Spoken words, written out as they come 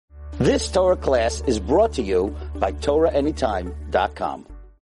This Torah class is brought to you by TorahAnytime.com.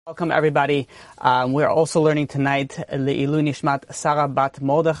 Welcome, everybody. We're also learning tonight Le'ilu Nishmat Sarah Bat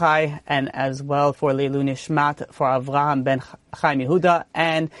Mordechai, and as well for Le'ilu Nishmat for Avraham ben Chaim Yehuda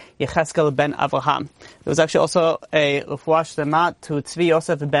and Yecheskel ben Avraham. There was actually also a Refuah Shlema to Tzvi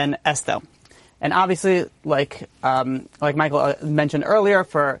Yosef ben Esther. And obviously, like Michael mentioned earlier,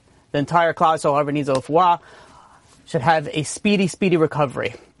 for the entire class, so whoever needs a Refuah should have a speedy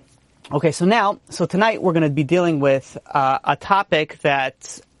recovery. Okay, so tonight we're going to be dealing with a topic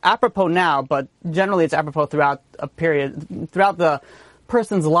that's apropos now, but generally it's apropos throughout the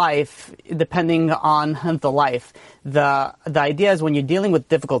person's life, depending on the life. The idea is when you're dealing with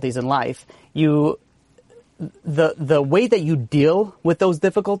difficulties in life, the way that you deal with those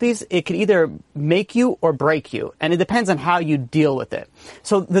difficulties, it can either make you or break you, and it depends on how you deal with it.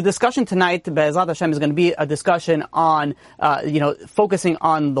 So the discussion tonight, Be'ezrat Hashem, is going to be a discussion on, focusing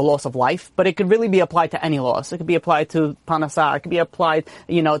on the loss of life, but it could really be applied to any loss. It could be applied to Panasah, it could be applied,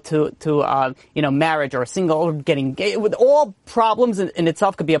 to marriage or single, or getting gay. With all problems in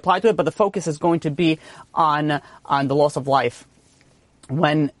itself could be applied to it, but the focus is going to be on the loss of life.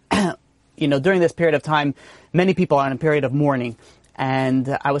 When during this period of time, many people are in a period of mourning.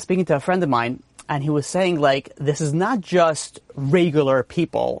 And I was speaking to a friend of mine, and he was saying, this is not just regular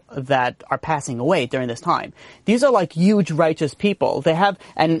people that are passing away during this time. These are huge righteous people. They have,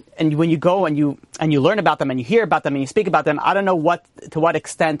 and when you go and you learn about them and you hear about them and you speak about them, I don't know to what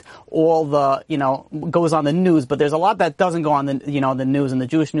extent all the, goes on the news, but there's a lot that doesn't go on the news in the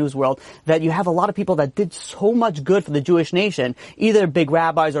Jewish news world, that you have a lot of people that did so much good for the Jewish nation, either big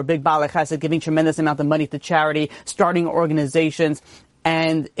rabbis or big Baalei Chesed, giving tremendous amount of money to charity, starting organizations.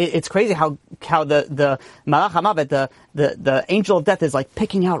 And it's crazy how the Malach HaMavet, the angel of death, is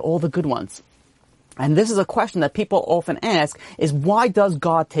picking out all the good ones. And this is a question that people often ask, is why does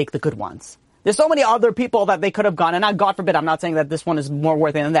God take the good ones? There's so many other people that they could have gone, and not, God forbid, I'm not saying that this one is more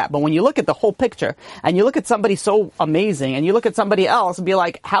worthy than that, but when you look at the whole picture, and you look at somebody so amazing, and you look at somebody else and be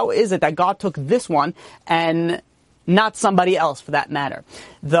like, how is it that God took this one and not somebody else, for that matter?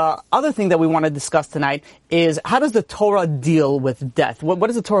 The other thing that we want to discuss tonight is, how does the Torah deal with death? What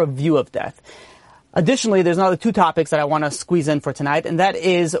is the Torah view of death? Additionally, there's another two topics that I want to squeeze in for tonight, and that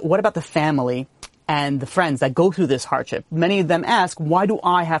is, what about the family and the friends that go through this hardship? Many of them ask, why do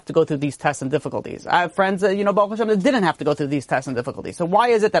I have to go through these tests and difficulties? I have friends that, Baruch Hashem, that didn't have to go through these tests and difficulties. So why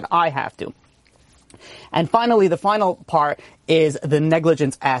is it that I have to? And finally, the final part is the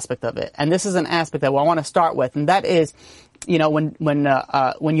negligence aspect of it. And this is an aspect that I want to start with, and that is, when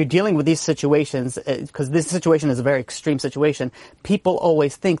you're dealing with these situations, because this situation is a very extreme situation, people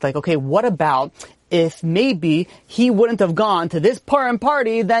always think okay, what about if maybe he wouldn't have gone to this Purim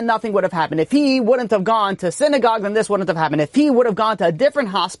party, then nothing would have happened. If he wouldn't have gone to synagogue, then this wouldn't have happened. If he would have gone to a different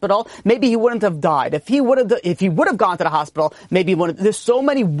hospital, maybe he wouldn't have died. If he would have gone to the hospital, maybe he wouldn't. There's so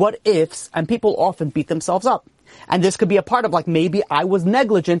many what ifs, and people often beat themselves up. And this could be a part of maybe I was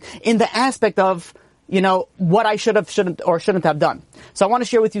negligent in the aspect of, what I shouldn't have done. So I want to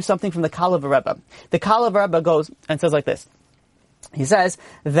share with you something from the Kalev Rebbe. The Kalev Rebbe goes and says like this. He says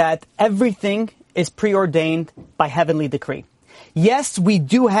that everything is preordained by heavenly decree. Yes, we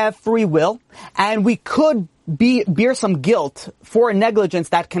do have free will, and we could bear some guilt for negligence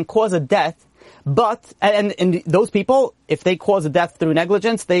that can cause a death, but, and those people, if they cause a death through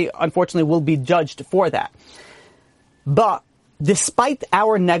negligence, they unfortunately will be judged for that. But despite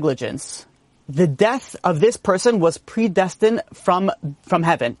our negligence, the death of this person was predestined from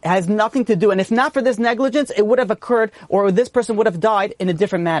heaven. It has nothing to do, and if not for this negligence, it would have occurred, or this person would have died in a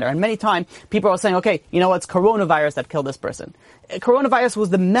different manner. And many times, people are saying, okay, it's coronavirus that killed this person. Coronavirus was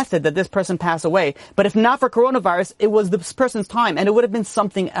the method that this person passed away. But if not for coronavirus, it was this person's time, and it would have been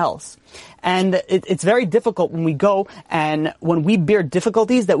something else. And it's very difficult when we go and when we bear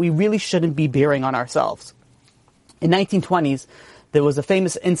difficulties that we really shouldn't be bearing on ourselves. In 1920s, there was a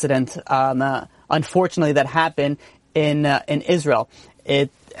famous incident, unfortunately, that happened in Israel.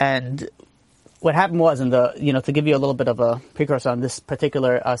 And what happened was, to give you a little bit of a precursor on this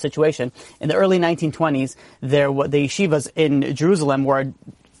particular situation, in the early 1920s, the yeshivas in Jerusalem were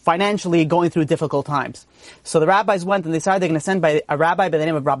financially going through difficult times. So the rabbis went and decided they're going to send a rabbi by the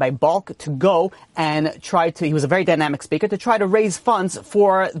name of Rabbi Balk to go and he was a very dynamic speaker, to try to raise funds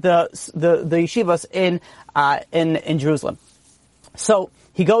for the yeshivas in Jerusalem. So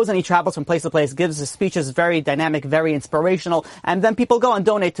he goes and he travels from place to place, gives his speeches, very dynamic, very inspirational, and then people go and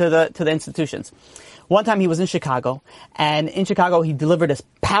donate to the institutions. One time he was in Chicago, and in Chicago he delivered this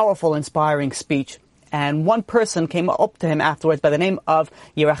powerful, inspiring speech. And one person came up to him afterwards by the name of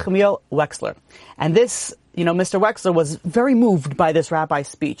Yerachmiel Wexler. And this Mr. Wexler was very moved by this rabbi's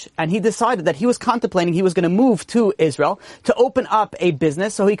speech, and he decided that he was contemplating he was going to move to Israel to open up a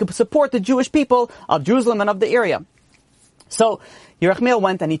business so he could support the Jewish people of Jerusalem and of the area. So Yerachmiel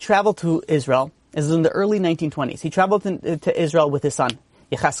went and he traveled to Israel. This is in the early 1920s. He traveled to Israel with his son,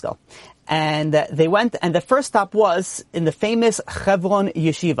 Yecheskel. And they went, and the first stop was in the famous Hebron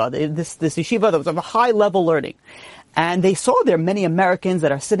Yeshiva, this yeshiva that was of a high level learning. And they saw there many Americans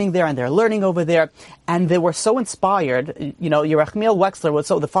that are sitting there and they're learning over there, and they were so inspired. Yerachmiel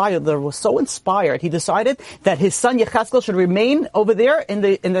Wexler the father was so inspired. He decided that his son Yecheskel should remain over there in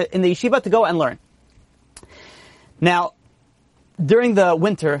the yeshiva to go and learn. Now, during the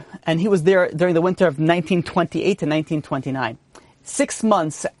winter, and he was there during the winter of 1928 to 1929. 6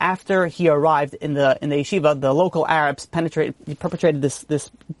 months after he arrived in the yeshiva, the local Arabs perpetrated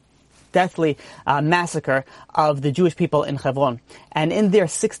this deathly massacre of the Jewish people in Hebron. And in there,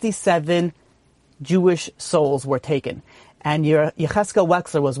 67 Jewish souls were taken. And Yecheskel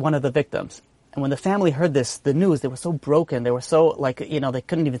Wexler was one of the victims. And when the family heard the news, they were so broken. They were so, they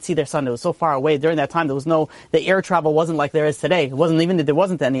couldn't even see their son. It was so far away. During that time, the air travel wasn't like there is today. There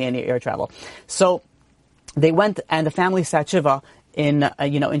wasn't any air travel. So they went, and the family sat Shiva in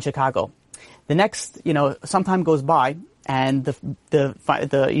Chicago. The next, some time goes by, and the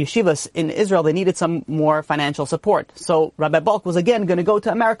yeshivas in Israel, they needed some more financial support. So Rabbi Balk was again going to go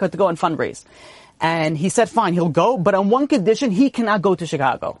to America to go and fundraise. And he said, fine, he'll go, but on one condition, he cannot go to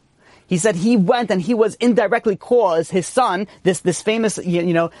Chicago. He said he went and he was indirectly caused his son, this famous,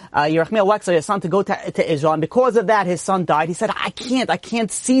 Yerachmiel Wexler, his son, to go to Israel. And because of that, his son died. He said, I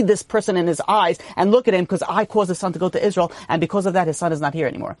can't see this person in his eyes and look at him because I caused his son to go to Israel. And because of that, his son is not here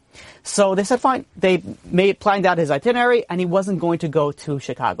anymore. So they said, fine. They planned out his itinerary, and he wasn't going to go to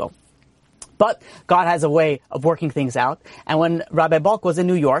Chicago. But God has a way of working things out. And when Rabbi Balk was in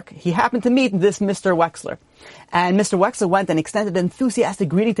New York, he happened to meet this Mr. Wexler. And Mr. Wexler went and extended an enthusiastic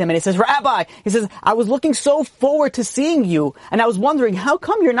greeting to him. And he says, Rabbi, I was looking so forward to seeing you. And I was wondering, how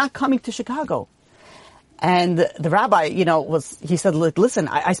come you're not coming to Chicago? And the rabbi, he said, listen,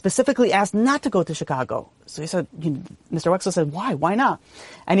 I specifically asked not to go to Chicago. So he said, Mr. Wexler said, why? Why not?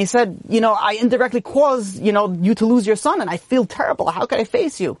 And he said, I indirectly caused, you to lose your son, and I feel terrible. How could I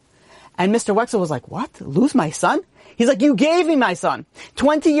face you? And Mr. Wexler was like, what? Lose my son? He's like, you gave me my son.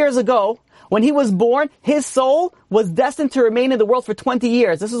 20 years ago, when he was born, his soul was destined to remain in the world for 20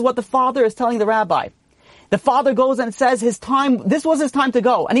 years. This is what the father is telling the rabbi. The father goes and says this was his time to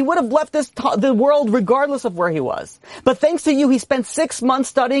go. And he would have left the world regardless of where he was. But thanks to you, he spent 6 months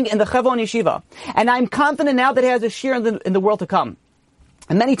studying in the Hebron Yeshiva. And I'm confident now that he has a share in the world to come.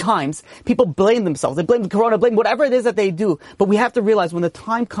 And many times, people blame themselves. They blame the corona, blame whatever it is that they do. But we have to realize when the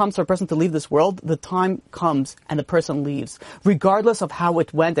time comes for a person to leave this world, the time comes and the person leaves. Regardless of how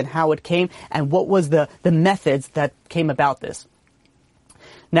it went and how it came and what was the methods that came about this.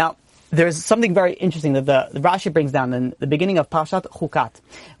 Now, there's something very interesting that the Rashi brings down in the beginning of Parashat Chukat,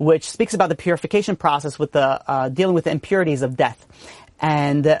 which speaks about the purification process with dealing with the impurities of death.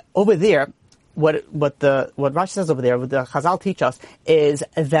 And over there, what Rashi says over there, what the Chazal teach us, is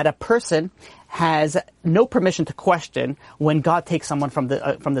that a person has no permission to question when God takes someone from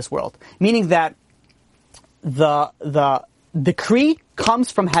this world. Meaning that the decree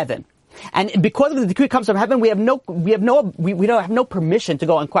comes from heaven. And because of the decree comes from heaven, we don't have no permission to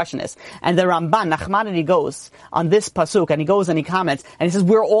go and question this. And the Ramban, Nachmanides, goes on this pasuk, and he goes and he comments, and he says,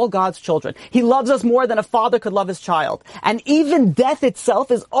 we're all God's children. He loves us more than a father could love his child. And even death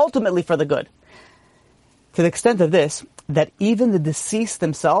itself is ultimately for the good. To the extent of this, that even the deceased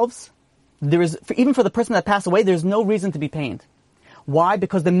themselves, even for the person that passed away, there's no reason to be pained. Why?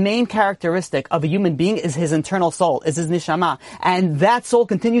 Because the main characteristic of a human being is his internal soul, is his neshama. And that soul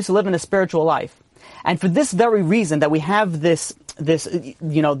continues to live in a spiritual life. And for this very reason that we have there's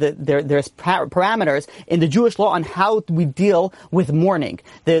parameters in the Jewish law on how we deal with mourning.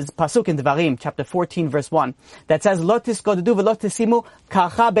 There's pasuk in Devarim, chapter 14, verse 1, that says, Lo tisgodedu v'lo tisimu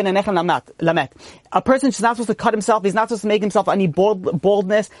ka'acha ben einechem lamet. A person is not supposed to cut himself, he's not supposed to make himself any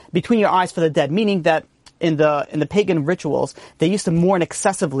baldness between your eyes for the dead, meaning that in the pagan rituals, they used to mourn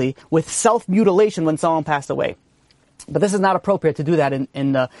excessively with self-mutilation when someone passed away. But this is not appropriate to do that in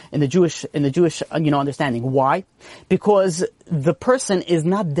the Jewish understanding. Why? Because the person is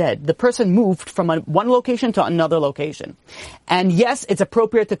not dead. The person moved from one location to another location. And yes, it's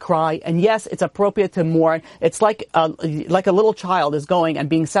appropriate to cry, and yes, it's appropriate to mourn. It's like a little child is going and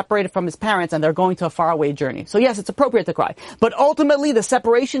being separated from his parents, and they're going to a faraway journey. So yes, it's appropriate to cry. But ultimately, the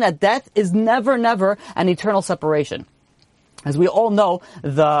separation at death is never an eternal separation. As we all know,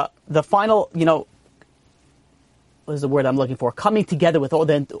 the final, what is the word I'm looking for? Coming together with all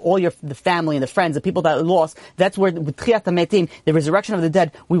the family and the friends, the people that are lost. That's where with Tchiat HaMetim, the resurrection of the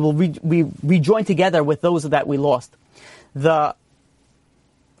dead, we will we rejoin together with those that we lost. The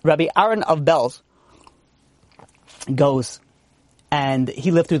Rabbi Aaron of Belz goes, and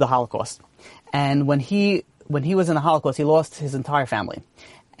he lived through the Holocaust. And when he was in the Holocaust, he lost his entire family,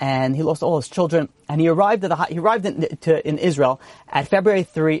 and he lost all his children. And he arrived in Israel at February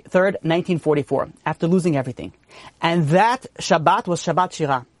 3rd, 1944, after losing everything. And that Shabbat was Shabbat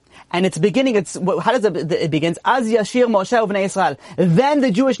Shirah. And its beginning, how does it begins? Az Yashir Moshe Uvnei Israel. Then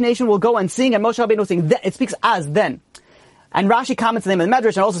the Jewish nation will go and sing, and Moshe Rabbeinu will sing. It speaks as then. And Rashi comments the name of the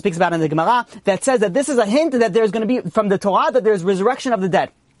Medrash and also speaks about it in the Gemara that says that this is a hint that there's going to be, from the Torah, that there's resurrection of the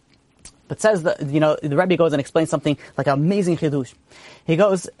dead. But says that, the Rebbe goes and explains something like an amazing chidush. He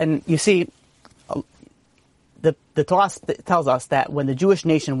goes, and you see, the Torah tells us that when the Jewish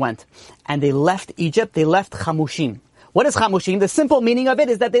nation went and they left Egypt, they left Chamushim. What is Chamushim? The simple meaning of it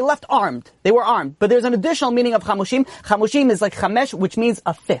is that they left armed. They were armed. But there's an additional meaning of Chamushim. Chamushim is like Chamesh, which means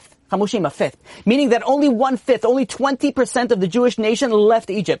a fifth. Chamushim, a fifth. Meaning that only 1/5, only 20% of the Jewish nation left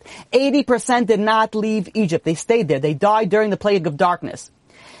Egypt. 80% did not leave Egypt. They stayed there. They died during the plague of darkness.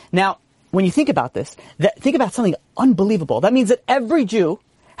 Now, when you think about this, think about something unbelievable. That means that every Jew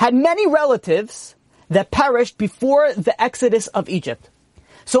had many relatives that perished before the exodus of Egypt.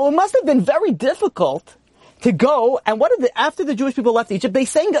 So it must have been very difficult to go, and after the Jewish people left Egypt, they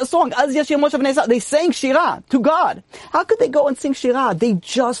sang a song, Az Yashir Moshe Uvnei Israel. They sang Shirah to God. How could they go and sing Shirah? They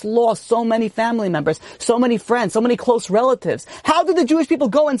just lost so many family members, so many friends, so many close relatives. How did the Jewish people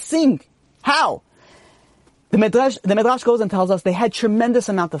go and sing? How? The Midrash goes and tells us they had tremendous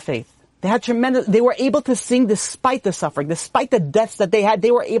amount of faith. They were able to sing despite the suffering, despite the deaths that they had, they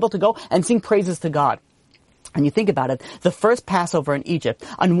were able to go and sing praises to God. And you think about it, the first Passover in Egypt,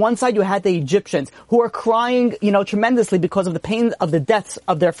 on one side you had the Egyptians who were crying, tremendously because of the pain of the deaths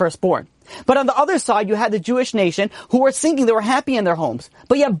of their firstborn. But on the other side you had the Jewish nation who were singing, they were happy in their homes.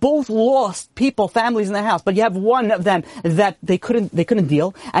 But you have both lost people, families in their house. But you have one of them that they couldn't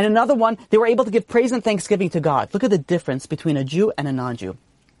deal, and another one, they were able to give praise and thanksgiving to God. Look at the difference between a Jew and a non-Jew.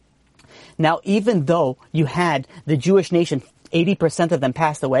 Now, even though you had the Jewish nation, 80% of them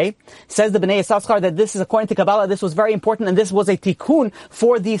passed away, says the Bnei Yissaschar that this is, according to Kabbalah, this was very important, and this was a tikkun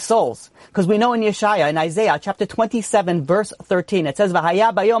for these souls. Because we know in Yeshaya, in Isaiah, chapter 27, verse 13, it says,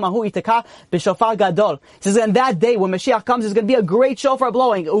 V'haya bayom ahu iteka b'shofar gadol. It says, in that day, when Mashiach comes, there's going to be a great shofar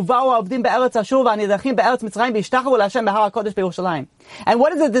blowing. Uvau avdim be'eretz Ashur v'anidachim be'eretz Mitzrayim v'yishtachavu l'Hashem b'har HaKodesh b'Yerushalayim. And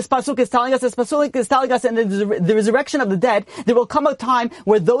what is it this pasuk is telling us? This pasuk is telling us in the resurrection of the dead, there will come a time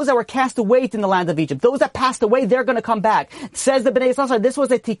where those that were cast away in the land of Egypt, those that passed away, they're going to come back. Says the Bnei Yisrael, this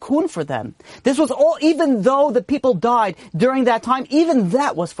was a tikkun for them. This was all, even though the people died during that time, even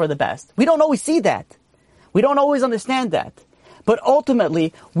that was for the best. We don't always see that. We don't always understand that. But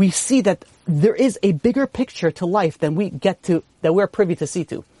ultimately, we see that there is a bigger picture to life than that we're privy to see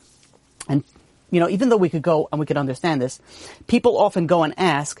to. And, even though we could go and we could understand this, people often go and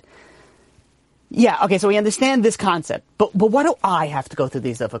ask, yeah, okay, so we understand this concept, but why do I have to go through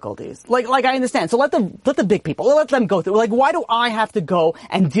these difficulties? Like I understand. So let the big people, let them go through. Like, why do I have to go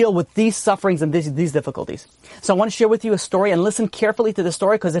and deal with these sufferings and these difficulties? So I want to share with you a story, and listen carefully to the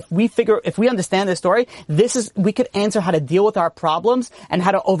story, because if we understand this story, we could answer how to deal with our problems and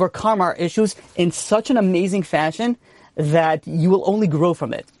how to overcome our issues in such an amazing fashion that you will only grow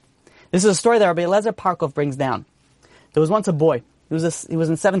from it. This is a story that Rabbi Eliezer Parkov brings down. There was once a boy. He was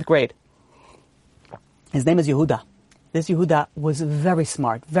in 7th grade. His name is Yehuda. This Yehuda was very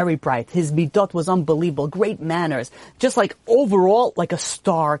smart, very bright. His midot was unbelievable, great manners. Just like overall, like a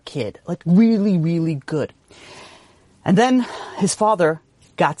star kid. Like really, really good. And then his father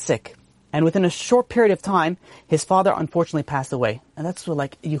got sick. And within a short period of time, his father unfortunately passed away. And that's what,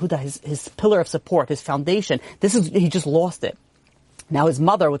 like, Yehuda, his pillar of support, his foundation, he just lost it. Now his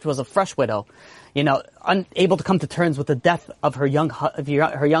mother, which was a fresh widow, unable to come to terms with the death of her young husband,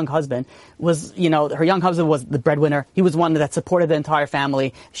 her young husband was the breadwinner. He was one that supported the entire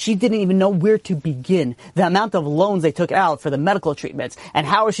family. She didn't even know where to begin. The amount of loans they took out for the medical treatments, and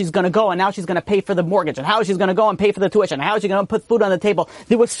how she's going to go, and now she's going to pay for the mortgage, and how she's going to go and pay for the tuition, and how she's going to put food on the table.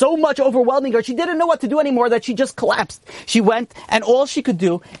 There was so much overwhelming her. She didn't know what to do anymore that she just collapsed. She went, and all she could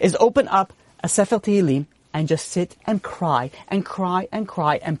do is open up a Sefer Tehillim and just sit and cry and cry and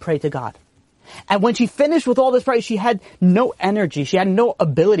cry and pray to God. And when she finished with all this prayer, she had no energy, she had no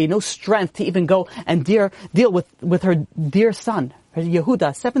ability, no strength to even go and deal with her dear son, her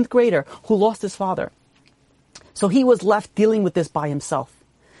Yehuda, 7th grader, who lost his father. So he was left dealing with this by himself.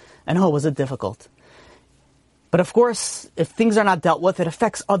 And was it difficult? But of course, if things are not dealt with, it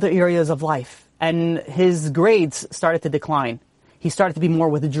affects other areas of life. and his grades started to decline. He started to be more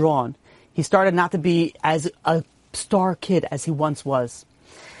withdrawn. He started not to be as a star kid as he once was.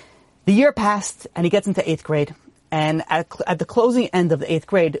 The year passed, and he gets into 8th grade. And at the closing end of the 8th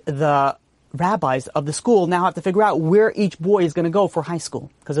grade, the rabbis of the school now have to figure out where each boy is going to go for high school,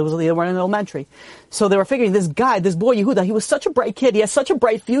 because they were in elementary. So they were figuring this boy Yehuda, he was such a bright kid, he has such a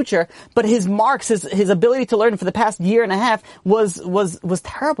bright future, but his marks, his ability to learn for the past year and a half was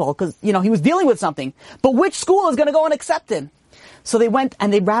terrible, because, he was dealing with something. But which school is going to go and accept him? So they went,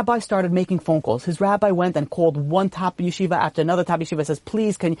 and the rabbi started making phone calls. His rabbi went and called one top yeshiva after another top yeshiva, says,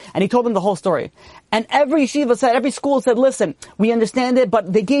 please, can you, and he told them the whole story. And every school said, listen, we understand it,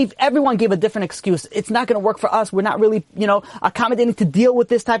 but everyone gave a different excuse. It's not going to work for us. We're not really, accommodating to deal with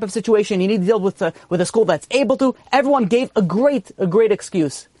this type of situation. You need to deal with a school that's able to. Everyone gave a great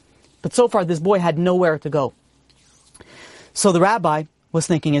excuse. But so far, this boy had nowhere to go. So the rabbi was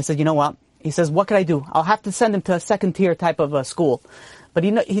thinking and said, you know what? He says, what could I do? I'll have to send him to a second tier type of a school. But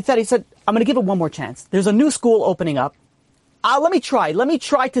he said, I'm going to give it one more chance. There's a new school opening up. Let me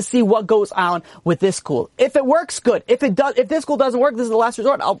try to see what goes on with this school. If it works, good. If this school doesn't work, this is the last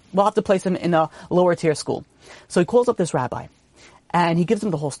resort, we'll have to place him in a lower tier school. So he calls up this rabbi, and he gives him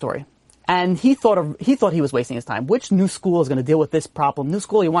the whole story. And he thought he was wasting his time. Which new school is going to deal with this problem? New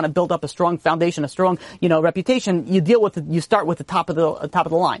school, you want to build up a strong foundation, a strong, reputation. You start with the top of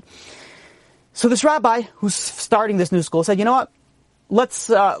the line. So this rabbi who's starting this new school said, you know what? Let's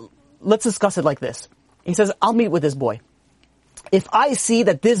discuss it like this. He says, I'll meet with this boy. If I see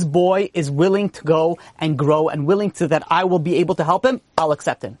that this boy is willing to go and grow and willing to that I will be able to help him, I'll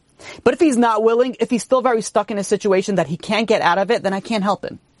accept him. But if he's not willing, if he's still very stuck in a situation that he can't get out of it, then I can't help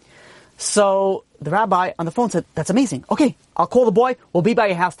him. So the rabbi on the phone said, that's amazing. Okay, I'll call the boy. We'll be by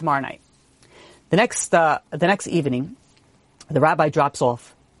your house tomorrow night. The next evening, the rabbi drops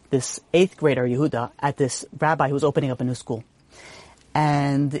off this 8th grader, Yehuda, at this rabbi who's opening up a new school.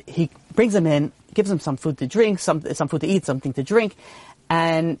 And he brings him in, gives him some food to drink, some food to eat, something to drink.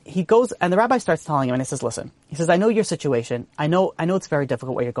 And he goes, and the rabbi starts telling him, and he says, listen, he says, I know your situation. I know it's very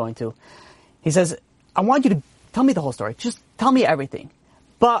difficult what you're going to. He says, I want you to tell me the whole story. Just tell me everything.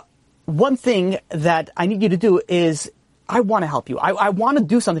 But one thing that I need you to do is, I want to help you. I want to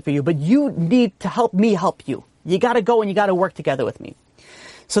do something for you, but you need to help me help you. You got to go and you got to work together with me.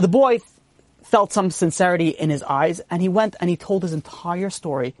 So the boy felt some sincerity in his eyes, and he went and he told his entire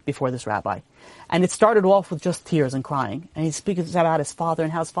story before this rabbi. And it started off with just tears and crying. And he speaks about his father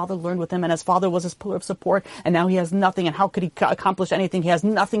and how his father learned with him, and his father was his pillar of support, and now he has nothing, and how could he accomplish anything? He has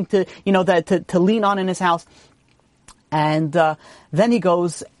nothing to lean on in his house. And then he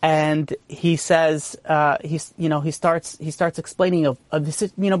goes and he says, he starts explaining of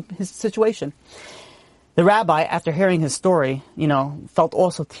his situation. The rabbi, after hearing his story, felt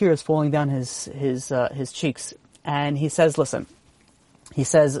also tears falling down his cheeks. And he says, listen, he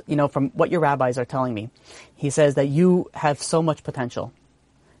says, from what your rabbis are telling me, he says that you have so much potential.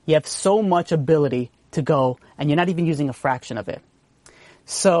 You have so much ability to go, and you're not even using a fraction of it.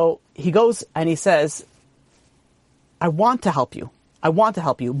 So he goes and he says, I want to help you,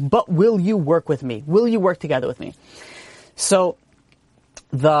 but will you work with me? Will you work together with me? So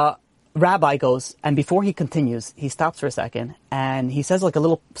the rabbi goes, and before he continues, he stops for a second, and he says like a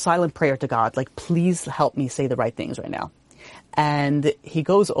little silent prayer to God, like, please help me say the right things right now. And he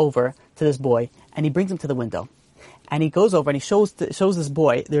goes over to this boy, and he brings him to the window. And he goes over and he shows this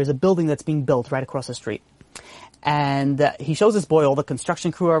boy, there's a building that's being built right across the street. And he shows this boy all the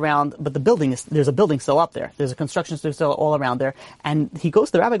construction crew around, but there's a building still up there. There's a construction crew still all around there. And the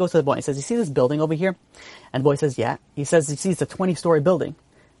rabbi goes to the boy and he says, you see this building over here? And the boy says, yeah. He says, you see, it's a 20-story building.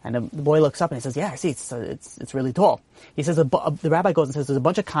 And the boy looks up and he says, yeah, I see, it's really tall. He says, the rabbi goes and says, there's a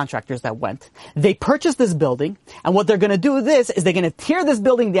bunch of contractors that went. They purchased this building, and what they're going to do is they're going to tear this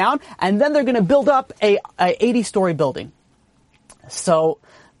building down, and then they're going to build up a 80-story building. So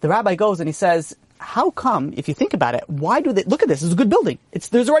the rabbi goes and he says, how come, if you think about it, why do they, look at this, it's a good building.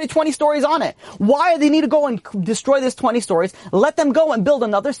 There's already 20 stories on it. Why do they need to go and destroy this 20 stories? Let them go and build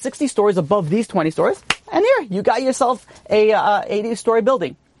another 60 stories above these 20 stories, and here, you got yourself a 80-story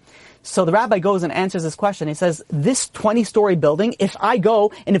building. So the rabbi goes and answers this question. He says, this 20-story building, if I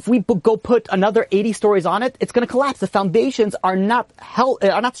go and if we go put another 80 stories on it, it's going to collapse. The foundations are not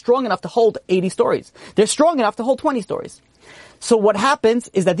strong enough to hold 80 stories. They're strong enough to hold 20 stories. So what happens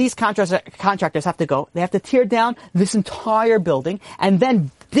is that these contractors have to go. They have to tear down this entire building and then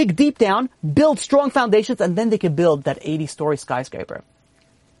dig deep down, build strong foundations, and then they can build that 80-story skyscraper.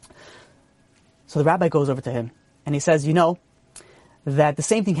 So the rabbi goes over to him and he says, that the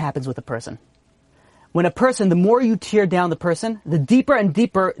same thing happens with a person. when a person, the more you tear down the person, the deeper and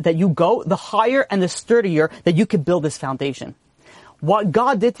deeper that you go, the higher and the sturdier that you could build this foundation. What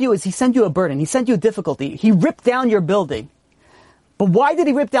God did to you is He sent you a burden. He sent you a difficulty. He ripped down your building. But why did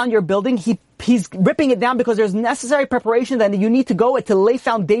He rip down your building? He's ripping it down because there's necessary preparation that you need to go to lay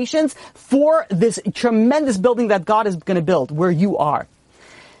foundations for this tremendous building that God is going to build where you are.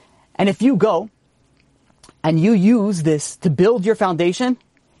 And if you go and you use this to build your foundation,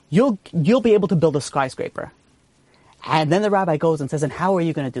 you'll be able to build a skyscraper. And then the rabbi goes and says, and how are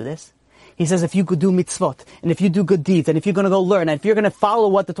you going to do this? He says, if you could do mitzvot, and if you do good deeds, and if you're going to go learn, and if you're going to follow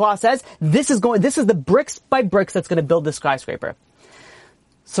what the Torah says, this is the bricks by bricks that's going to build this skyscraper.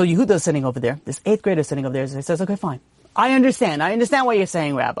 So Yehuda is sitting over there, this 8th grader is sitting over there, and he says, okay, fine. I understand what you're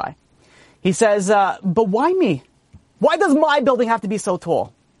saying, Rabbi. He says, but why me? Why does my building have to be so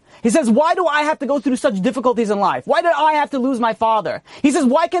tall? He says, why do I have to go through such difficulties in life? Why did I have to lose my father? He says,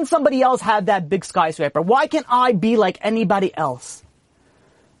 why can't somebody else have that big skyscraper? Why can't I be like anybody else?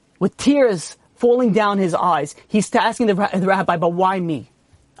 With tears falling down his eyes, he's asking the rabbi, but why me?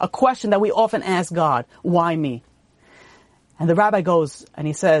 A question that we often ask God, why me? And the rabbi goes and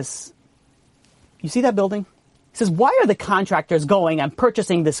he says, you see that building? He says, why are the contractors going and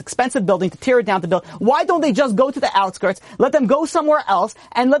purchasing this expensive building to tear it down to build? Why don't they just go to the outskirts, let them go somewhere else,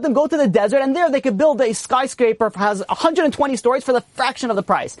 and let them go to the desert, and there they could build a skyscraper that has 120 stories for the fraction of the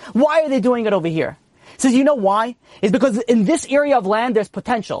price? Why are they doing it over here? He says, you know why? It's because in this area of land, there's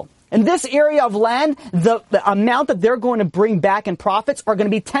potential. In this area of land, the amount that they're going to bring back in profits are going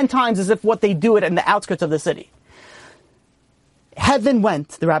to be 10 times as if what they do it in the outskirts of the city. Heaven went,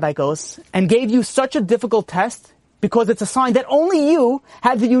 the rabbi goes, and gave you such a difficult test because it's a sign that only you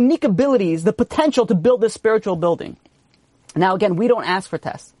have the unique abilities, the potential to build this spiritual building. Now again, we don't ask for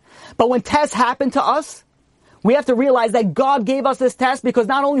tests. But when tests happen to us, we have to realize that God gave us this test because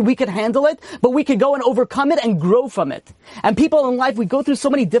not only we could handle it, but we could go and overcome it and grow from it. And people in life, we go through so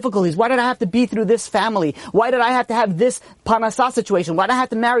many difficulties. Why did I have to be through this family? Why did I have to have this parnasah situation? Why did I have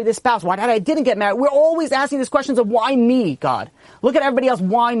to marry this spouse? Why did I didn't get married? We're always asking these questions of why me, God? Look at everybody else.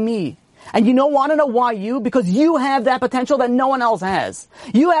 Why me? And you don't want to know why you? Because you have that potential that no one else has.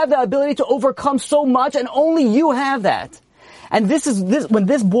 You have the ability to overcome so much and only you have that. And when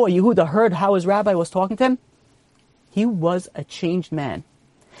this boy, Yehuda, heard how his rabbi was talking to him, he was a changed man.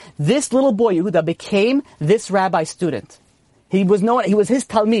 This little boy, Yehuda, became this rabbi's student. He was his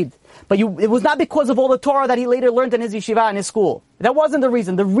Talmid. But it was not because of all the Torah that he later learned in his yeshiva and his school. That wasn't the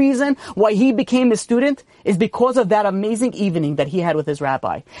reason. The reason why he became his student is because of that amazing evening that he had with his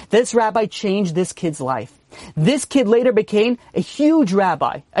rabbi. This rabbi changed this kid's life. This kid later became a huge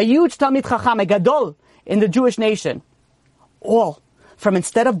rabbi, a huge Talmid Chacham, a Gadol in the Jewish nation. All from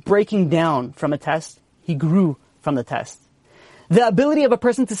instead of breaking down from a test, he grew from the test. The ability of a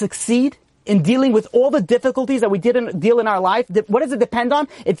person to succeed in dealing with all the difficulties that we didn't deal in our life, what does it depend on?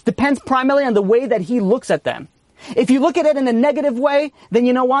 It depends primarily on the way that he looks at them. If you look at it in a negative way, then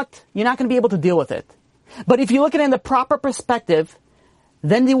you know what? You're not going to be able to deal with it. But if you look at it in the proper perspective,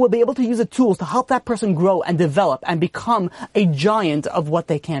 then you will be able to use the tools to help that person grow and develop and become a giant of what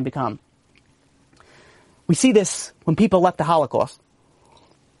they can become. We see this when people left the Holocaust.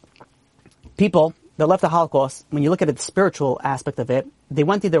 People that left the Holocaust, when you look at the spiritual aspect of it, they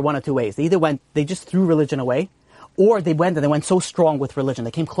went either one of two ways. They just threw religion away, or they went so strong with religion,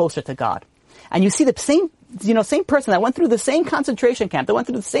 they came closer to God. And you see the same person that went through the same concentration camp, that went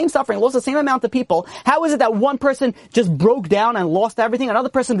through the same suffering, lost the same amount of people. How is it that one person just broke down and lost everything? Another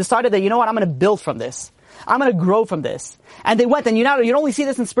person decided that, you know what, I'm going to build from this. I'm going to grow from this. And they went, and you don't only see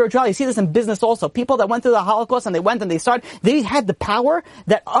this in spirituality, you see this in business also. People that went through the Holocaust and they had the power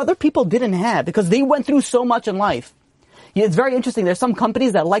that other people didn't have because they went through so much in life. It's very interesting. There's some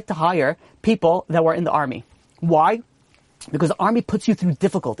companies that like to hire people that were in the army. Why? Because the army puts you through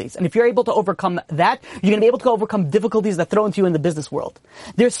difficulties. And if you're able to overcome that, you're going to be able to overcome difficulties that throw into you in the business world.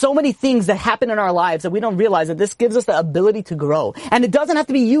 There's so many things that happen in our lives that we don't realize that this gives us the ability to grow. And it doesn't have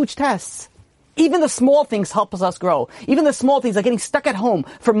to be huge tests. Even the small things help us grow. Even the small things like getting stuck at home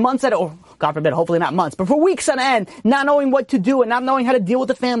for months or God forbid, hopefully not months, but for weeks on end, not knowing what to do and not knowing how to deal with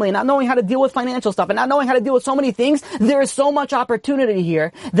the family and not knowing how to deal with financial stuff and not knowing how to deal with so many things. There is so much opportunity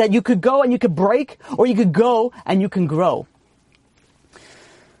here that you could go and you could break, or you could go and you can grow.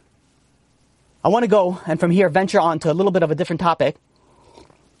 I want to go and from here venture on to a little bit of a different topic.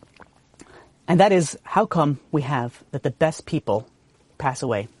 And that is, how come we have that the best people pass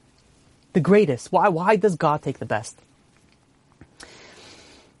away? The greatest. Why does God take the best?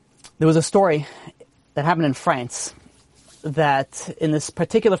 There was a story that happened in France that in this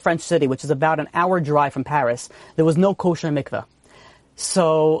particular French city, which is about an hour drive from Paris, there was no kosher mikveh.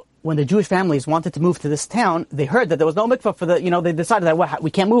 So when the Jewish families wanted to move to this town, they heard that there was no mikvah for they decided that, well, we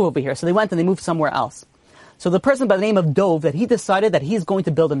can't move over here. So they went and they moved somewhere else. So the person by the name of Dov, that he decided that he's going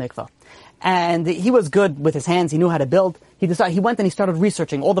to build a mikvah. And he was good with his hands. He knew how to build. He went and he started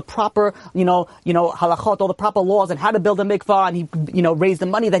researching all the proper, halachot, all the proper laws and how to build a mikvah. And he, raised the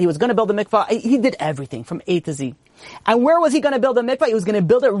money that he was going to build a mikvah. He did everything from A to Z. And where was he going to build a mikvah? He was going to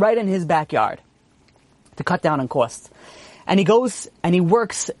build it right in his backyard to cut down on costs. And he goes and he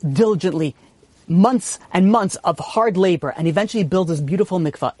works diligently, months and months of hard labor, and eventually builds this beautiful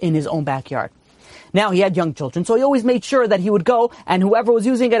mikvah in his own backyard. Now, he had young children, so he always made sure that he would go, and whoever was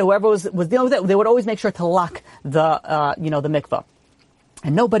using it, whoever was dealing with it, they would always make sure to lock the mikvah.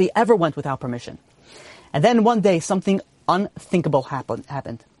 And nobody ever went without permission. And then one day, something unthinkable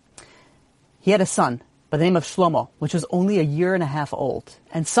happened. He had a son by the name of Shlomo, which was only a year and a half old.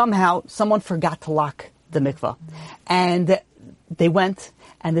 And somehow, someone forgot to lock the mikvah. And they went,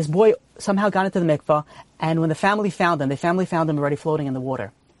 and this boy somehow got into the mikvah, and when the family found him already floating in the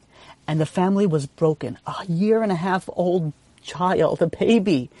water. And the family was broken. A year and a half old child, a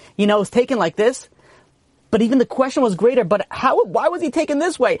baby, was taken like this. But even the question was greater, but why was he taken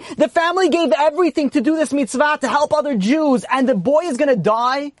this way? The family gave everything to do this mitzvah to help other Jews, and the boy is going to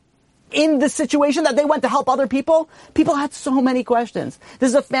die in the situation that they went to help other people? People had so many questions. This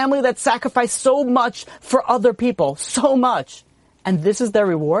is a family that sacrificed so much for other people, so much. And this is their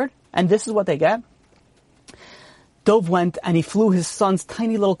reward? And this is what they get? Dov went and he flew his son's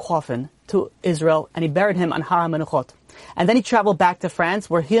tiny little coffin to Israel and he buried him on Har HaMenuchot. And then he traveled back to France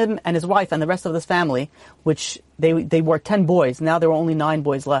where him and his wife and the rest of his family, which they were 10 boys, now there were only 9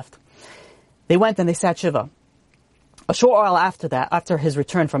 boys left. They went and they sat Shiva. A short while after that, after his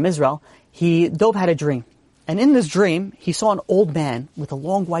return from Israel, Dov had a dream. And in this dream, he saw an old man with a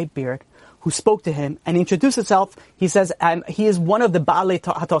long white beard who spoke to him and introduced himself. He says he is one of the Baalei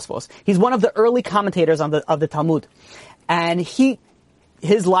HaTosfos. He's one of the early commentators of the Talmud. And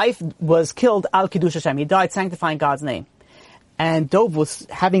his life was killed al Kiddush Hashem. He died sanctifying God's name. And Dov was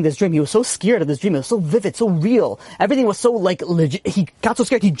having this dream. He was so scared of this dream. It was so vivid, so real. Everything was so legit. He got so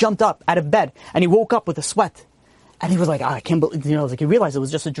scared he jumped up out of bed and he woke up with a sweat. And he was like, I can't believe, he realized it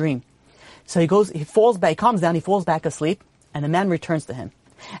was just a dream. So he falls back, he calms down, he falls back asleep, and the man returns to him.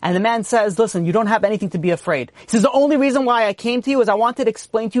 And the man says, listen, you don't have anything to be afraid. He says, the only reason why I came to you is I wanted to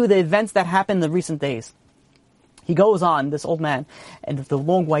explain to you the events that happened in the recent days. He goes on, this old man, and the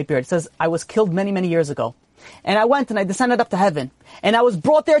long white beard, says, I was killed many, many years ago. And I went and I descended up to heaven. And I was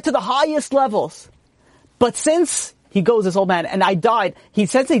brought there to the highest levels. But since, he goes, this old man, and I died,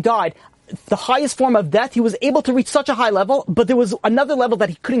 since he died, the highest form of death, he was able to reach such a high level, but there was another level that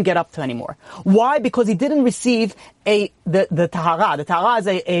he couldn't get up to anymore. Why? Because he didn't receive the tahara. The tahara is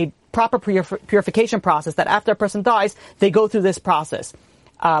a proper purification process that after a person dies, they go through this process.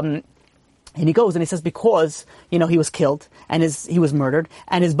 And he goes and he says because, he was killed and he was murdered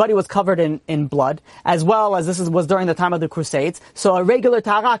and his body was covered in blood, as well as was during the time of the Crusades. So a regular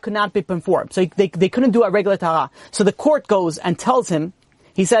tahara could not be performed. So they couldn't do a regular tahara. So the court goes and tells him,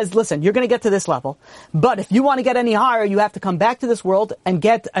 he says, listen, you're going to get to this level, but if you want to get any higher, you have to come back to this world and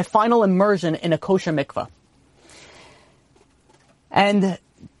get a final immersion in a kosher mikvah. And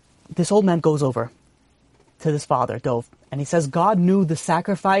this old man goes over to his father, Dov, and he says, God knew the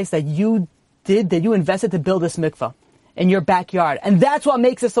sacrifice that you invested to build this mikvah in your backyard. And that's what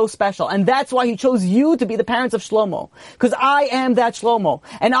makes it so special. And that's why he chose you to be the parents of Shlomo. Because I am that Shlomo.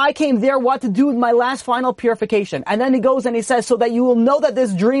 And I came there, to do my last final purification. And then he goes and he says, so that you will know that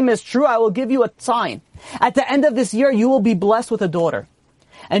this dream is true, I will give you a sign. At the end of this year, you will be blessed with a daughter.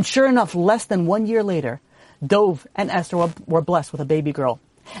 And sure enough, less than 1 year later, Dov and Esther were blessed with a baby girl.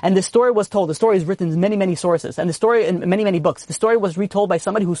 And the story was told. The story is written in many, many sources. And the story in many, many books. The story was retold by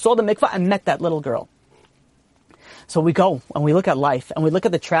somebody who saw the mikvah and met that little girl. So we go and we look at life and we look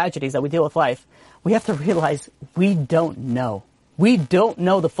at the tragedies that we deal with life. We have to realize we don't know. We don't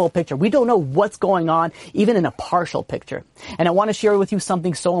know the full picture. We don't know what's going on, even in a partial picture. And I want to share with you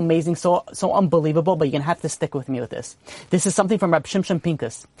something so amazing, so unbelievable, but you're going to have to stick with me with this. This is something from Rab Shimshon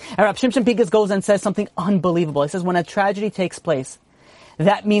Pincus. And Rab Shimshon Pincus goes and says something unbelievable. He says, when a tragedy takes place,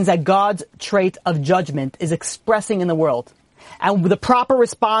 that means that God's trait of judgment is expressing in the world. And the proper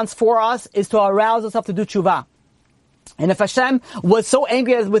response for us is to arouse ourselves to do tshuva. And if Hashem was so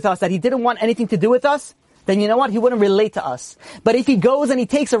angry with us that He didn't want anything to do with us, then you know what? He wouldn't relate to us. But if He goes and He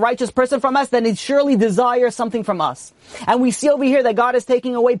takes a righteous person from us, then He surely desires something from us. And we see over here that God is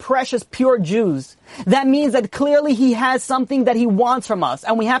taking away precious, pure Jews. That means that clearly He has something that He wants from us.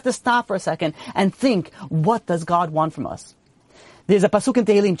 And we have to stop for a second and think, what does God want from us? There's a pasuk in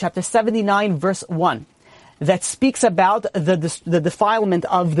Tehillim, chapter 79, verse 1. that speaks about the defilement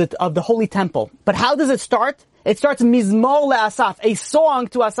of the holy temple. But how does it start? It starts Mizmor le'Asaf, a song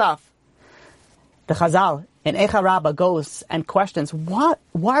to Asaf. The Chazal in Eicha Rabbah goes and questions, why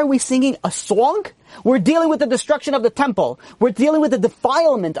are we singing a song? We're dealing with the destruction of the temple. We're dealing with the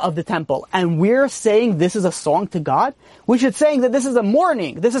defilement of the temple. And we're saying this is a song to God? We should say that this is a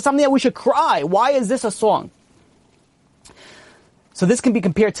mourning. This is something that we should cry. Why is this a song? So this can be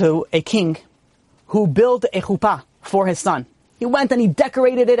compared to a king who built a chuppah for his son. He went and he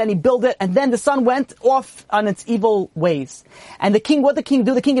decorated it and he built it, and then the son went off on its evil ways. And what did the king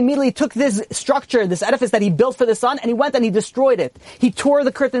do? The king immediately took this structure, this edifice that he built for the son, and he went and he destroyed it. He tore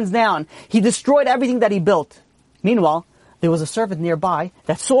the curtains down. He destroyed everything that he built. Meanwhile, there was a servant nearby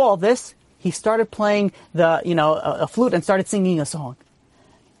that saw all this. He started playing a flute and started singing a song.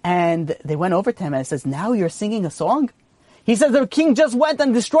 And they went over to him and says, now you're singing a song? He says the king just went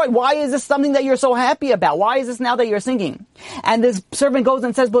and destroyed. Why is this something that you're so happy about? Why is this now that you're singing? And this servant goes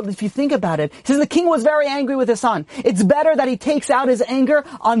and says, but if you think about it, he says the king was very angry with his son. It's better that he takes out his anger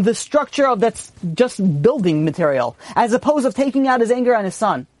on the structure of that's just building material, as opposed to taking out his anger on his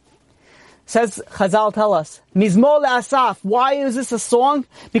son. Says Chazal tell us, Mizmor le'Asaf. Why is this a song?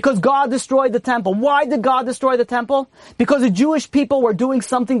 Because God destroyed the temple. Why did God destroy the temple? Because the Jewish people were doing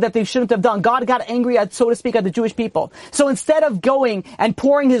something that they shouldn't have done. God got angry at, so to speak, at the Jewish people. So instead of going and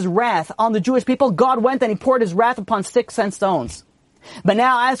pouring his wrath on the Jewish people, God went and he poured his wrath upon sticks and stones. But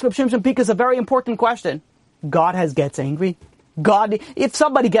now ask Reb Shimshon Pincus a very important question. God gets angry? God, if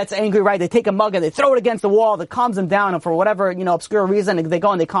somebody gets angry, right, they take a mug and they throw it against the wall that calms them down, and for whatever, obscure reason, they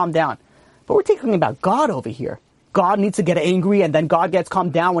go and they calm down. But we're talking about God over here. God needs to get angry and then God gets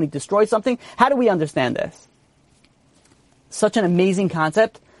calmed down when he destroys something. How do we understand this? Such an amazing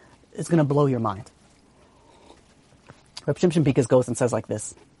concept is going to blow your mind. Reb Shimshon Pincus goes and says like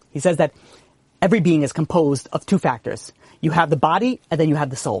this. He says that every being is composed of two factors. You have the body and then you have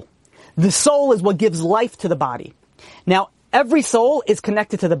the soul. The soul is what gives life to the body. Now, every soul is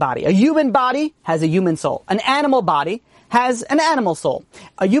connected to the body. A human body has a human soul. An animal body has an animal soul.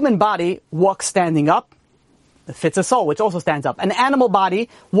 A human body walks standing up, fits a soul, which also stands up. An animal body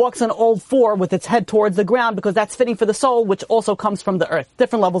walks on all four with its head towards the ground because that's fitting for the soul, which also comes from the earth.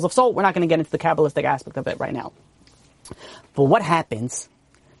 Different levels of soul. We're not going to get into the Kabbalistic aspect of it right now. But what happens,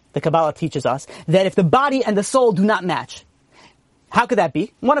 the Kabbalah teaches us, that if the body and the soul do not match, how could that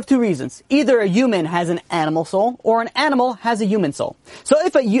be? One of two reasons. Either a human has an animal soul, or an animal has a human soul. So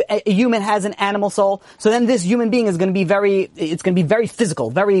if a human has an animal soul, so then this human being is going to be very physical,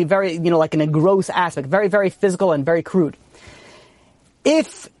 very, very, like in a gross aspect, very, very physical and very crude.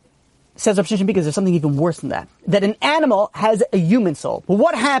 If, says Reb Shimshon Pincus, there's something even worse than that an animal has a human soul. Well,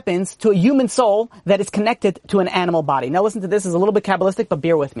 what happens to a human soul that is connected to an animal body? Now listen to this, it's a little bit Kabbalistic, but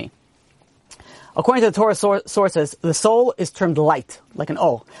bear with me. According to the Torah sources, the soul is termed light, like an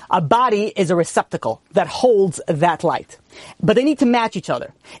O. A body is a receptacle that holds that light. But they need to match each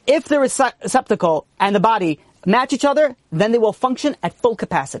other. If the receptacle and the body match each other, then they will function at full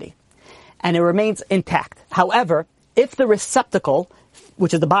capacity. And it remains intact. However, if the receptacle,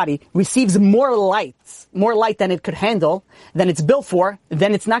 which is the body, receives more light than it could handle, than it's built for,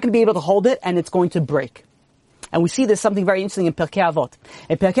 then it's not going to be able to hold it and it's going to break. And we see there's something very interesting in Pirkei Avot.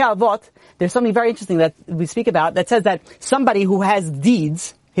 In Pirkei Avot, there's something very interesting that we speak about that says that somebody who has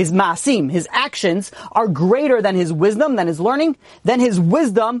deeds, his ma'asim, his actions, are greater than his wisdom, than his learning, then his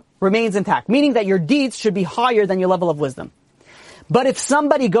wisdom remains intact. Meaning that your deeds should be higher than your level of wisdom. But if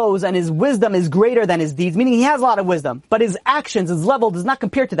somebody goes and his wisdom is greater than his deeds, meaning he has a lot of wisdom, but his actions, his level does not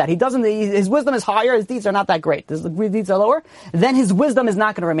compare to that. His wisdom is higher, his deeds are not that great. His deeds are lower, then his wisdom is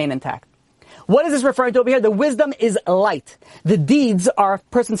not going to remain intact. What is this referring to over here? The wisdom is light. The deeds are a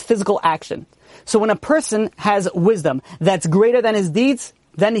person's physical action. So when a person has wisdom that's greater than his deeds,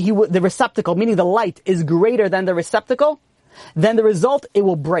 then the receptacle, meaning the light, is greater than the receptacle, then the result, it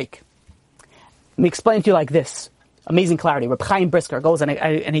will break. Let me explain it to you like this. Amazing clarity. Reb Chaim Brisker goes and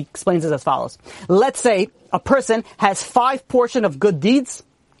he explains this as follows. Let's say a person has 5 portions of good deeds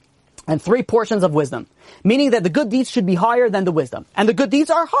and 3 portions of wisdom. Meaning that the good deeds should be higher than the wisdom. And the good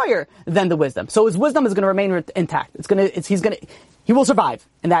deeds are higher than the wisdom. So his wisdom is going to remain intact. He will survive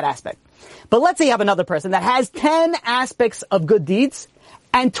in that aspect. But let's say you have another person that has 10 aspects of good deeds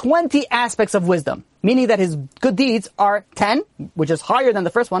and 20 aspects of wisdom. Meaning that his good deeds are 10, which is higher than the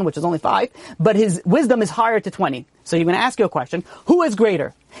first one, which is only 5, but his wisdom is higher to 20. So you're going to ask you a question, who is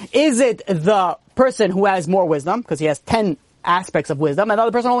greater? Is it the person who has more wisdom, because he has 10 aspects of wisdom, and the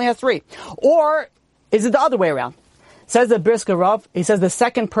other person only has 3? Or is it the other way around? Says the Brisker Rav, he says the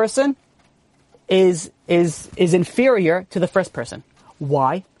second person is inferior to the first person.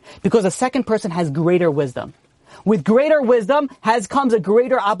 Why? Because the second person has greater wisdom. With greater wisdom comes a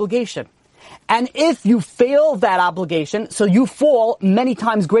greater obligation. And if you fail that obligation, so you fall many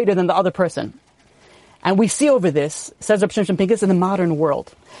times greater than the other person. And we see over this, says Reb Shimshon Pincus, in the modern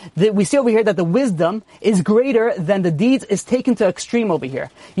world. We see over here that the wisdom is greater than the deeds is taken to extreme over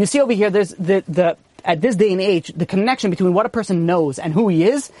here. You see over here, there's at this day and age, the connection between what a person knows and who he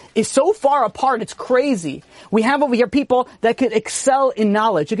is so far apart, it's crazy. We have over here people that could excel in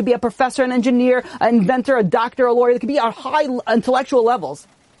knowledge. It could be a professor, an engineer, an inventor, a doctor, a lawyer. It could be at high intellectual levels.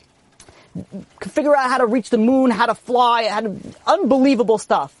 Could figure out how to reach the moon, how to fly, unbelievable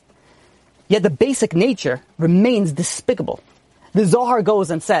stuff. Yet the basic nature remains despicable. The Zohar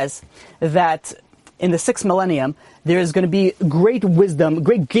goes and says that in the 6th millennium, there is going to be great wisdom,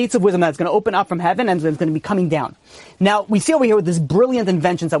 great gates of wisdom that's going to open up from heaven and it's going to be coming down. Now, we see over here with these brilliant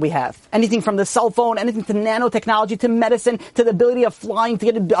inventions that we have. Anything from the cell phone, anything to nanotechnology, to medicine, to the ability of flying,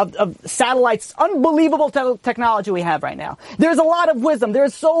 to get of satellites. Unbelievable technology we have right now. There's a lot of wisdom.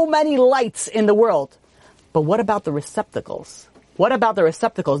 There's so many lights in the world. But what about the receptacles? What about the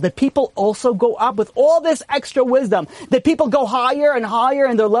receptacles? That people also go up with all this extra wisdom? That people go higher and higher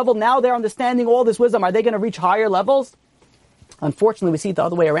in their level? Now they're understanding all this wisdom. Are they going to reach higher levels? Unfortunately, we see it the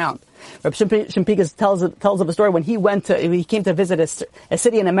other way around. Reb Shimshon Pincus tells of a story when he came to visit a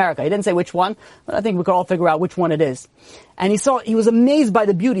city in America. He didn't say which one, but I think we could all figure out which one it is. And he was amazed by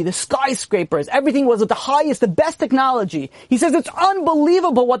the beauty, the skyscrapers. Everything was at the highest, the best technology. He says it's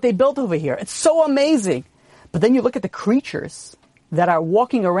unbelievable what they built over here. It's so amazing. But then you look at the creatures that are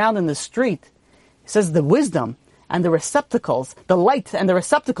walking around in the street. He says the wisdom and the receptacles, the light and the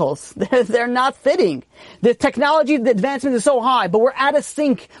receptacles, they're not fitting. The technology, the advancement is so high, but we're out of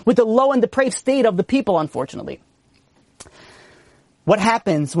sync with the low and depraved state of the people, unfortunately. What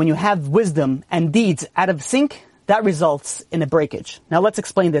happens when you have wisdom and deeds out of sync? That results in a breakage. Now let's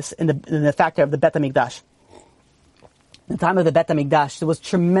explain this in the factor of the Bet HaMikdash. In the time of the Bet HaMikdash, there was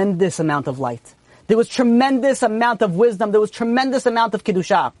tremendous amount of light. There was tremendous amount of wisdom. There was tremendous amount of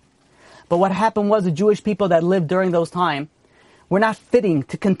Kedusha. But what happened was the Jewish people that lived during those times were not fitting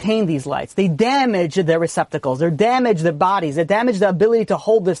to contain these lights. They damaged their receptacles. They damaged their bodies. They damaged the ability to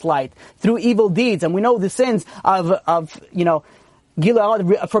hold this light through evil deeds. And we know the sins of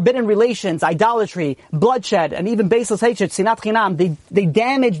forbidden relations, idolatry, bloodshed, and even baseless hatred, sinat chinam. They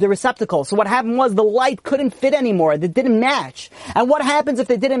damaged the receptacles. So what happened was the light couldn't fit anymore. They didn't match. And what happens if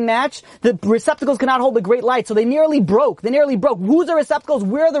they didn't match? The receptacles cannot hold the great light. So they nearly broke. Who's the receptacles?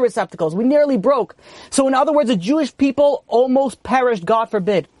 We're the receptacles. We nearly broke. So in other words, the Jewish people almost perished, God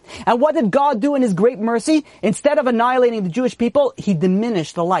forbid. And what did God do in His great mercy? Instead of annihilating the Jewish people, He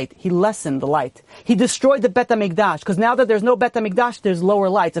diminished the light. He lessened the light. He destroyed the Bet HaMikdash. Because now that there's no Bet HaMikdash, there's lower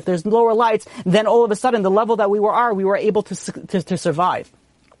lights. If there's lower lights, then all of a sudden, the level that we were able to survive.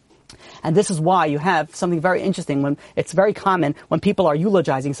 And this is why you have something very interesting. When it's very common when people are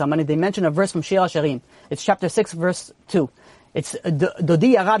eulogizing somebody, they mention a verse from Shir HaShirim. It's chapter 6, verse 2. It's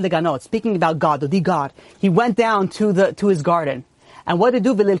Dodi Yarad Legano. It's speaking about God, Dodi God. He went down to his garden. And what did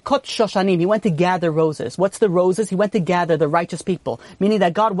he do? V'lilkot shoshanim. He went to gather roses. What's the roses? He went to gather the righteous people. Meaning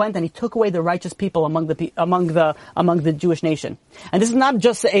that God went and He took away the righteous people among the Jewish nation. And this is not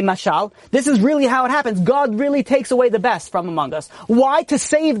just a mashal. This is really how it happens. God really takes away the best from among us. Why? To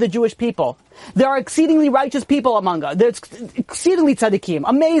save the Jewish people. There are exceedingly righteous people among us. There's exceedingly tzaddikim.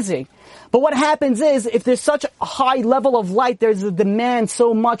 Amazing. But what happens is, if there's such a high level of light, there's a demand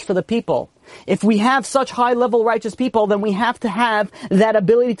so much for the people. If we have such high level righteous people, then we have to have that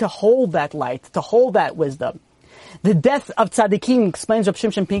ability to hold that light, to hold that wisdom. The death of tzaddikim, explains Reb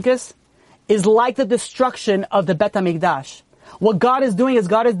Shimshon Pincus, is like the destruction of the Bet HaMikdash. What God is doing is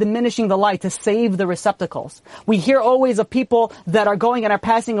God is diminishing the light to save the receptacles. We hear always of people that are going and are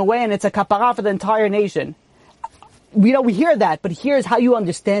passing away, and it's a kapara for the entire nation. We hear that, but here's how you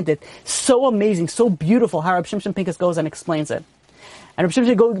understand it. So amazing, so beautiful how Reb Shimshon Pincus goes and explains it. And Reb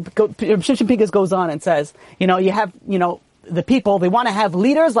Shimshon Pincus goes on and says, you have, the people, they want to have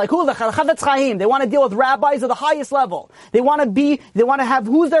leaders like who? The Chavetz Chaim. They want to deal with rabbis of the highest level. They want to have,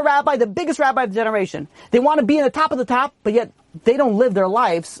 who's their rabbi? The biggest rabbi of the generation. They want to be in the top of the top, but yet they don't live their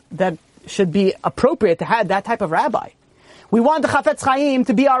lives that should be appropriate to have that type of rabbi. We want the Chavetz Chaim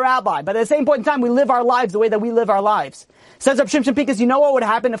to be our rabbi, but at the same point in time, we live our lives the way that we live our lives. Says Reb Shimshon Pincus, you know what would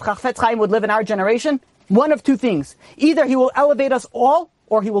happen if Chavetz Chaim would live in our generation? One of two things. Either he will elevate us all,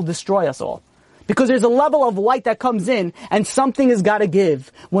 or he will destroy us all. Because there's a level of light that comes in, and something has got to give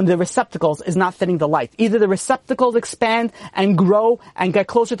when the receptacles is not fitting the light. Either the receptacles expand and grow and get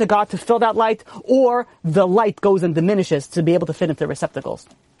closer to God to fill that light, or the light goes and diminishes to be able to fit into the receptacles.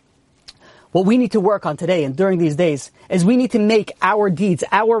 What we need to work on today and during these days is we need to make our deeds,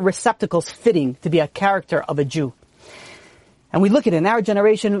 our receptacles fitting to be a character of a Jew. And we look at it in our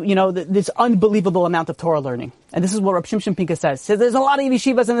generation, this unbelievable amount of Torah learning. And this is what Reb Shimshon Pincus says. He says there's a lot of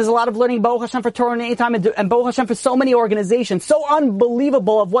yeshivas and there's a lot of learning, Baruch Hashem, for Torah in any time, and Baruch Hashem for so many organizations, so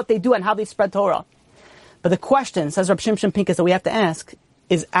unbelievable of what they do and how they spread Torah. But the question, says Reb Shimshon Pincus, that we have to ask,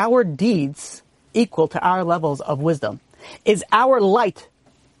 is our deeds equal to our levels of wisdom? Is our light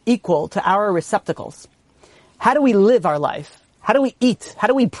equal to our receptacles? How do we live our life? How do we eat? How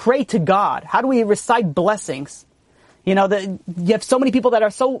do we pray to God? How do we recite blessings? You have so many people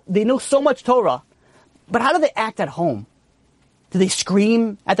that they know so much Torah, but how do they act at home? Do they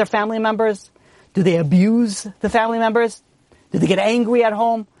scream at their family members? Do they abuse the family members? Do they get angry at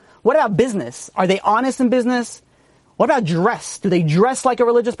home? What about business? Are they honest in business? What about dress? Do they dress like a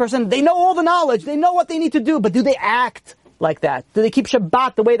religious person? They know all the knowledge. They know what they need to do, but do they act like that? Do they keep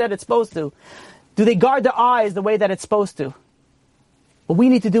Shabbat the way that it's supposed to? Do they guard their eyes the way that it's supposed to? What we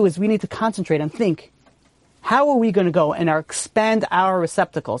need to do is we need to concentrate and think, how are we going to go and expand our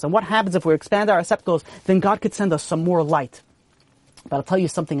receptacles? And what happens if we expand our receptacles? Then God could send us some more light. But I'll tell you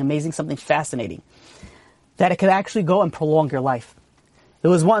something amazing, something fascinating, that it could actually go and prolong your life. There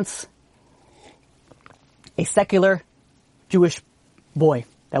was once a secular Jewish boy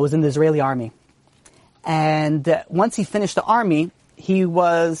that was in the Israeli army. And once he finished the army, he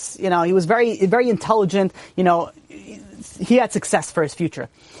was very, very intelligent. He had success for his future.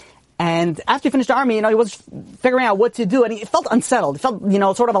 And after he finished the army, he was figuring out what to do, and he felt unsettled. He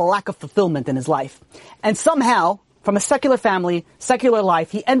felt, sort of a lack of fulfillment in his life. And somehow, from a secular family, secular life,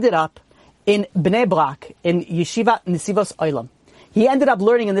 he ended up in Bnei Brak, in Yeshiva Nesivos Olam. He ended up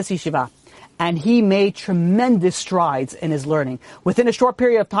learning in this yeshiva. And he made tremendous strides in his learning. Within a short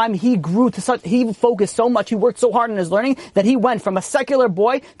period of time, he focused so much, he worked so hard in his learning, that he went from a secular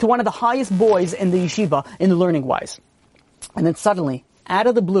boy to one of the highest boys in the yeshiva, in the learning-wise. And then suddenly, out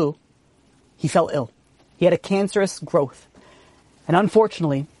of the blue, he fell ill. He had a cancerous growth. And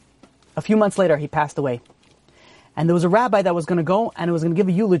unfortunately, a few months later, he passed away. And there was a rabbi that was going to go and was going to give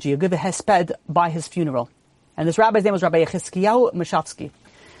a eulogy, give a hesped by his funeral. And this rabbi's name was Rabbi Yechizkiyahu Meshavsky.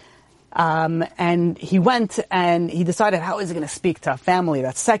 And he went and he decided, how is he going to speak to a family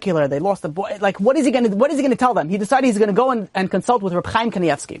that's secular? They lost a boy. What is he going to tell them? He decided he's going to go and consult with Reb Chaim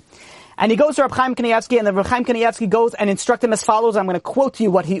Kanievsky. And he goes to Reb Chaim Kanievsky, and the Reb Chaim Kanievsky goes and instructs him as follows. I'm going to quote to you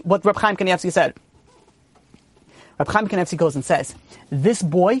what Reb Chaim Kanievsky said. Reb Chaim Kanievsky goes and says, this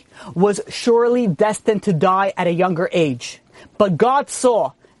boy was surely destined to die at a younger age. But God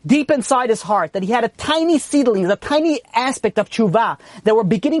saw deep inside his heart that he had a tiny seedling, a tiny aspect of tshuva that were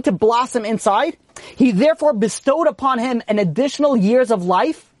beginning to blossom inside. He therefore bestowed upon him an additional years of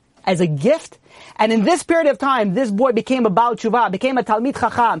life as a gift. And in this period of time, this boy became a Baal Tshuva, became a Talmid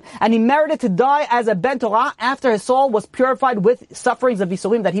Chacham, and he merited to die as a Ben Torah after his soul was purified with sufferings of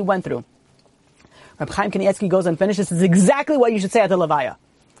Yisurim that he went through. Reb Chaim Kanievsky goes and finishes. This is exactly what you should say at the Levaya.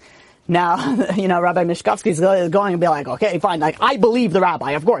 Now, Rabbi Mishkovsky is going to be like, okay, fine, I believe the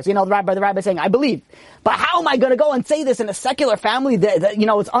rabbi, of course. The rabbi saying, I believe. But how am I going to go and say this in a secular family that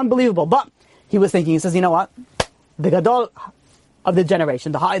it's unbelievable. But he was thinking, he says, you know what? The Gadol of the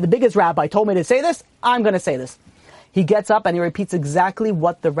generation, the biggest rabbi told me to say this, I'm going to say this. He gets up and he repeats exactly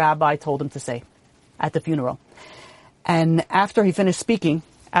what the rabbi told him to say at the funeral. And after he finished speaking,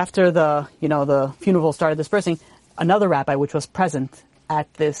 after the funeral started dispersing, another rabbi, which was present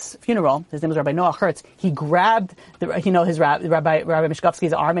at this funeral, his name was Rabbi Noah Hertz, he grabbed Rabbi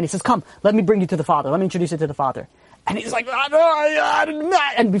Mishkovsky's arm and he says, come, let me bring you to the Father. Let me introduce you to the Father. And he's like,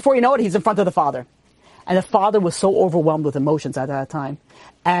 and before you know it, he's in front of the Father. And the father was so overwhelmed with emotions at that time.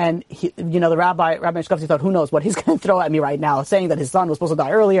 And the Rabbi Mishkovsky thought, who knows what he's going to throw at me right now, saying that his son was supposed to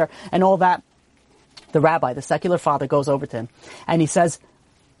die earlier and all that. The rabbi, the secular father, goes over to him and he says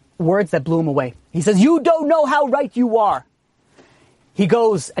words that blew him away. He says, you don't know how right you are. He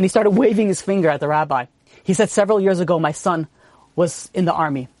goes and he started waving his finger at the rabbi. He said, several years ago, my son was in the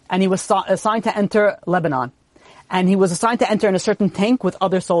army and he was assigned to enter Lebanon. And he was assigned to enter in a certain tank with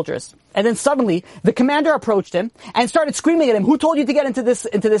other soldiers. And then suddenly, the commander approached him and started screaming at him, who told you to get into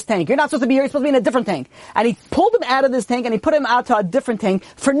this tank? You're not supposed to be here, you're supposed to be in a different tank. And he pulled him out of this tank and he put him out to a different tank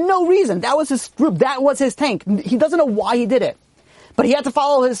for no reason. That was his group, that was his tank. He doesn't know why he did it. But he had to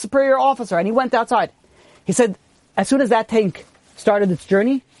follow his superior officer and he went outside. He said, as soon as that tank started its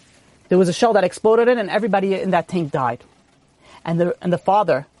journey, there was a shell that exploded in and everybody in that tank died. And the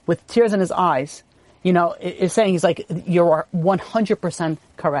father, with tears in his eyes, is saying, he's like, you're 100%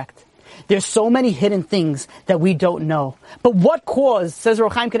 correct. There's so many hidden things that we don't know. But what caused, says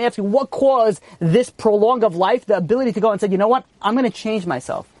Reb Chaim Kanievsky, what caused this prolong of life, the ability to go and say, you know what, I'm going to change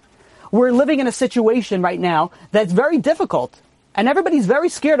myself. we're living in a situation right now that's very difficult. And everybody's very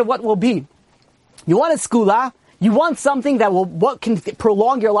scared of what will be. You want a skula? You want something that what can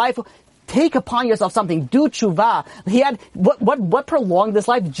prolong your life? Take upon yourself something. Do tshuva. He had, what prolonged this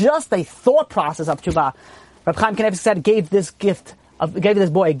life? Just a thought process of tshuva. Reb Chaim Kanievsky said, gave this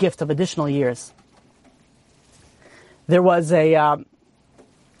boy a gift of additional years. There was a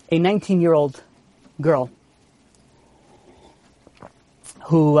 19-year-old girl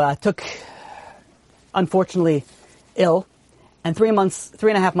who took, unfortunately, ill, and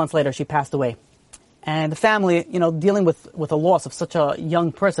 3.5 months later, she passed away. And the family, dealing with a loss of such a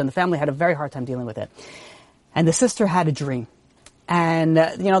young person, the family had a very hard time dealing with it. And the sister had a dream. And,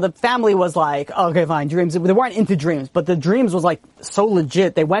 the family was like, okay, fine, dreams. They weren't into dreams, but the dreams was like so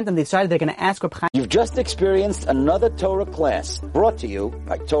legit. They went and they decided they're going to ask Reb Chaim. You've just experienced another Torah class brought to you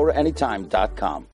by TorahAnytime.com.